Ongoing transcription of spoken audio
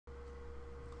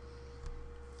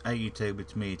Hey YouTube,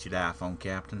 it's me, it's your iPhone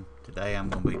Captain. Today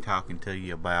I'm going to be talking to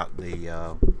you about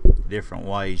the different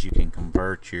ways you can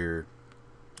convert your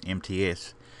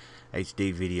MTS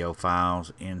HD video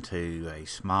files into a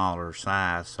smaller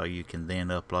size so you can then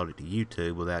upload it to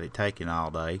YouTube without it taking all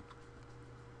day.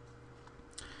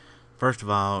 First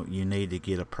of all, you need to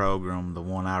get a program. The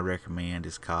one I recommend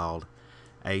is called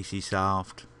AVI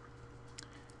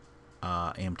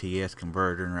MTS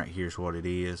converter, and right here's what it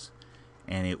is.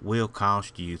 And it will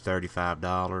cost you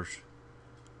 $35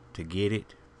 to get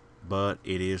it, but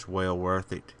it is well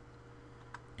worth it.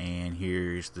 And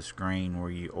here's the screen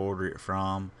where you order it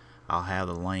from. I'll have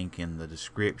the link in the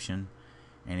description,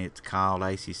 and it's called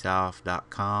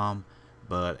acsoft.com.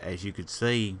 But as you can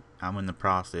see, I'm in the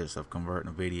process of converting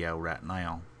a video right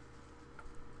now.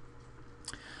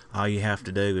 All you have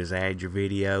to do is add your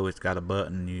video. It's got a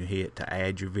button you hit to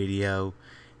add your video,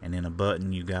 and then a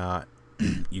button you got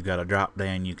a drop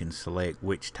down. You can select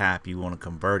which type you want to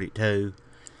convert it to,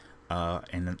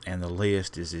 and the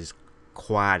list is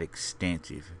quite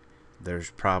extensive.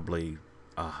 There's probably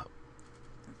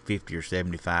 50 or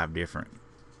 75 different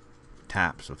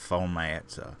types of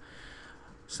formats.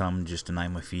 Some, just to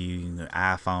name a few: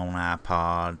 iPhone,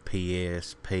 iPod,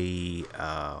 PSP,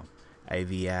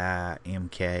 AVI,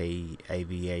 MK,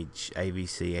 AVH,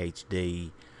 AVC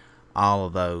HD. All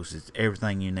of those, it's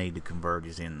everything you need to convert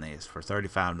is in this. For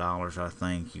 $35, I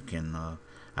think you can.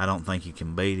 I don't think you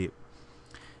can beat it,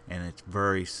 and it's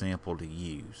very simple to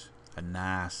use. A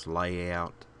nice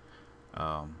layout.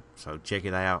 So check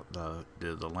it out. The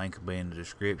link will be in the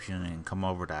description, and come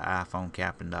over to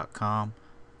iPhoneCaptain.com.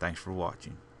 Thanks for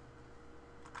watching.